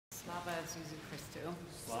Slava Zuzu Christu.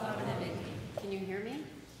 Can you hear me?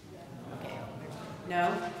 Okay.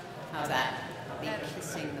 No? How's that? I'll be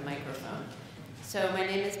kissing the microphone. So my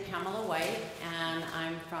name is Pamela White, and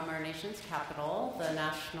I'm from our nation's capital, the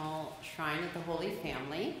National Shrine of the Holy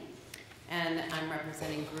Family, and I'm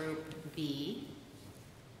representing Group B.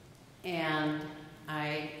 And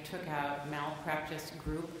I took out malpractice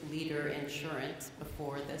group leader insurance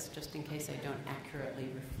before this, just in case I don't accurately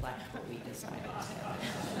reflect what we decided to.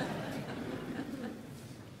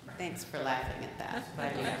 Thanks for laughing at that.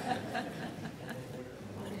 Glad you.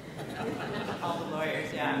 All the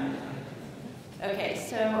lawyers, yeah. Okay,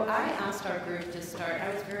 so I asked our group to start.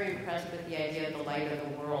 I was very impressed with the idea of the light of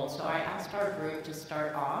the world, so I asked our group to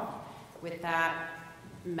start off with that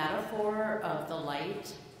metaphor of the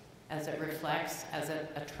light as it reflects, as it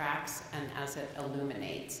attracts, and as it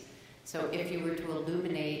illuminates. So if you were to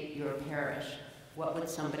illuminate your parish, what would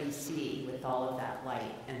somebody see with all of that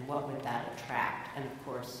light, and what would that attract? And of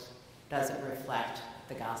course, does it reflect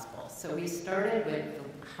the gospel? So we started with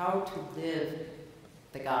how to live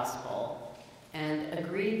the gospel, and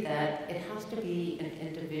agreed that it has to be an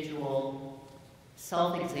individual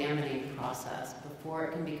self-examining process before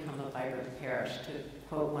it can become a vibrant parish. To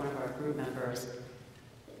quote one of our group members,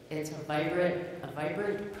 it's a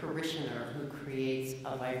vibrant parishioner who creates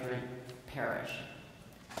a vibrant parish.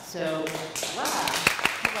 So, wow.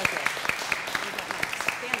 Who was it?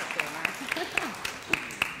 Stand up there, Mark.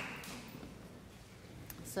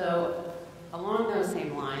 So, along those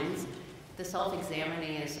same lines, the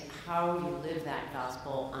self-examining is how you live that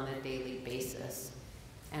gospel on a daily basis.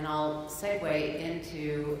 And I'll segue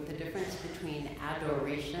into the difference between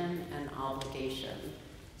adoration and obligation.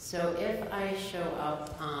 So if I show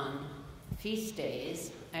up on feast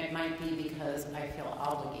days, it might be because I feel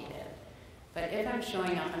obligated. But if I'm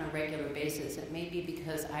showing up on a regular basis, it may be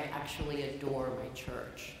because I actually adore my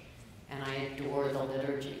church and I adore the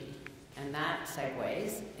liturgy. And that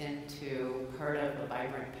segues into part of the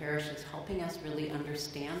Vibrant Parish is helping us really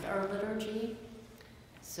understand our liturgy.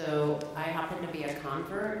 So I happen to be a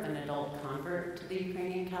convert, an adult convert to the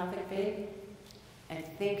Ukrainian Catholic faith. I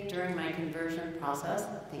think during my conversion process,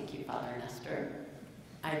 thank you, Father Nestor,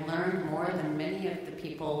 I learned more than many of the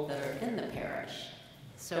people that are in the parish.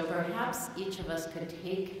 So perhaps each of us could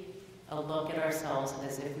take a look at ourselves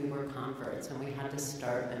as if we were converts and we had to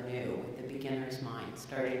start anew with the beginner's mind,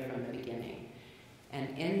 starting from the beginning.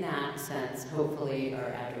 And in that sense, hopefully our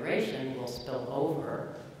adoration will spill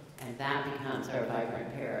over, and that becomes our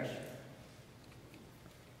vibrant parish.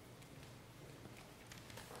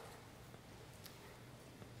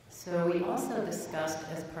 So we also discussed,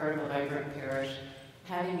 as part of a vibrant parish,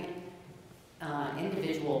 having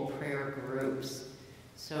individual prayer groups.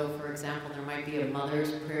 So for example, there might be a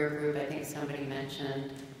mother's prayer group, I think somebody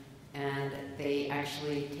mentioned, and they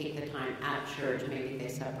actually take the time at church, maybe they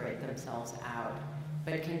separate themselves out.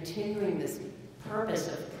 But continuing this purpose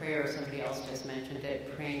of prayer, somebody else just mentioned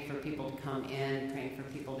it, praying for people to come in, praying for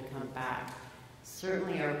people to come back.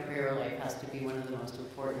 Certainly our prayer life has to be one of the most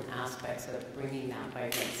important aspects of bringing that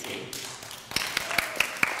vibrancy.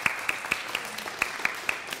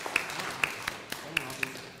 Wow.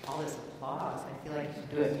 All this applause, I feel like I should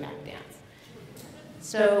do a tap dance.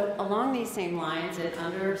 So along these same lines, and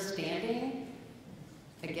understanding,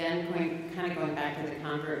 again, going back to the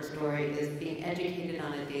convert story, is being educated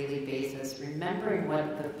on a daily basis, remembering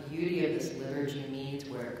what the beauty of this liturgy means,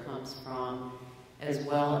 where it comes from, as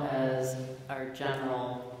well as our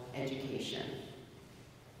general education.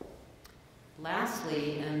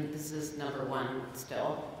 Lastly, and this is number one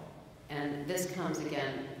still, and this comes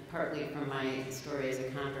again partly from my story as a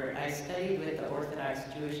convert. I studied with the Orthodox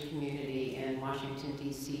Jewish community in Washington,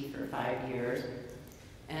 D.C. for 5 years.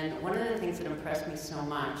 And one of the things that impressed me so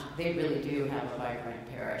much, they really do have a vibrant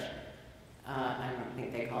parish. I don't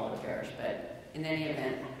think they call it a parish, but in any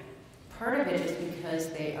event, part of it is because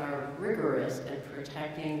they are rigorous in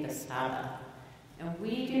protecting the Sabbath. And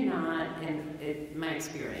we do not, in my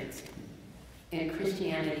experience, in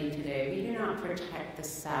Christianity today, we do not protect the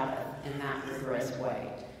Sabbath in that rigorous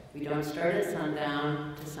way. We don't start at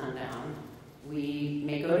sundown to sundown. We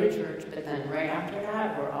may go to church, but then right after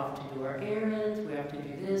that, we're off to do our errands, we have to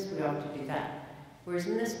do this, we have to do that. Whereas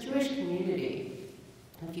in this Jewish community,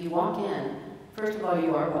 if you walk in, first of all,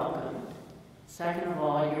 you are welcome. Second of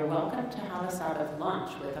all, you're welcome to have a Sabbath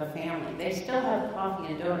lunch with a family. They still have coffee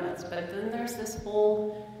and donuts, but then there's this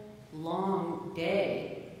whole long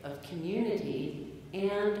day of community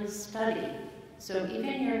and study. So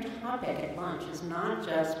even your topic at lunch is not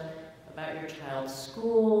just about your child's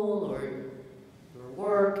school or your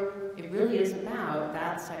work. It really is about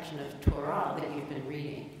that section of Torah that you've been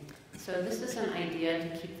reading. So this is an idea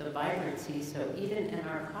to keep the vibrancy, so even in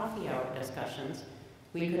our coffee hour discussions,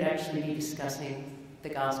 we could actually be discussing the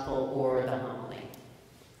gospel or the homily.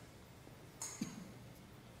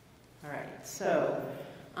 All right, so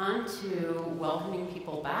on to welcoming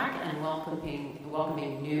people back and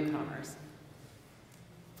welcoming newcomers.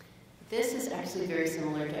 This is actually very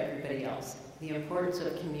similar to everybody else. The importance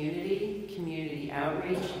of community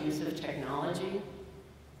outreach, use of technology.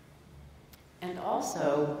 And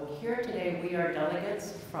also, here today we are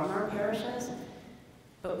delegates from our parishes,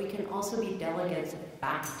 but we can also be delegates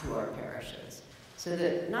back to our parishes. So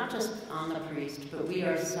that not just on the priest, but we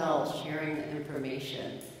ourselves sharing the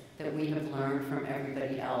information that we have learned from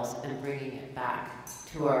everybody else and bringing it back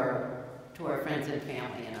to our friends and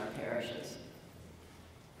family in our parishes.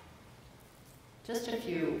 Just a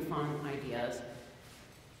few fun ideas.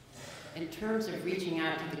 In terms of reaching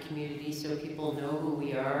out to the community so people know who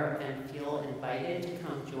we are and feel invited to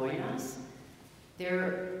come join us,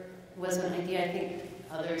 there was an idea, I think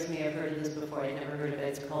others may have heard of this before, I'd never heard of it.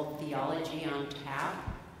 It's called Theology on Tap.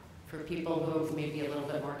 For people who may be a little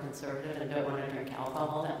bit more conservative and don't want to drink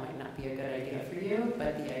alcohol, that might not be a good idea for you,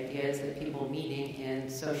 but the idea is that people meeting in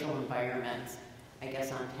social environments, I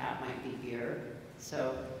guess on tap might be beer.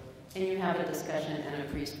 So, and you have a discussion and a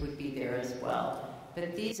priest would be there as well.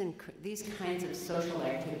 But these kinds of social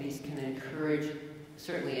activities can encourage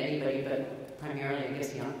certainly anybody, but primarily I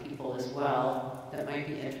guess young people as well, that might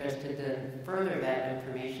be interested to further that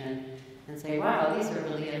information and say, wow, these are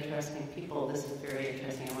really interesting people. This is very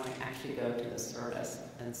interesting. I want to actually go to the service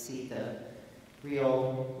and see the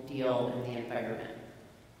real deal in the environment.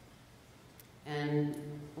 And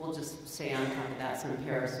we'll just say on top of that some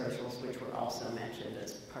parasocials, which were also mentioned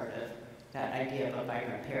as part of that idea of a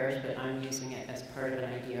vibrant parish, but I'm using it as part of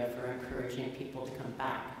an idea for encouraging people to come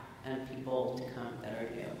back and people to come that are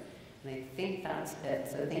new. And I think that's it.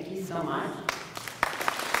 So thank you so much.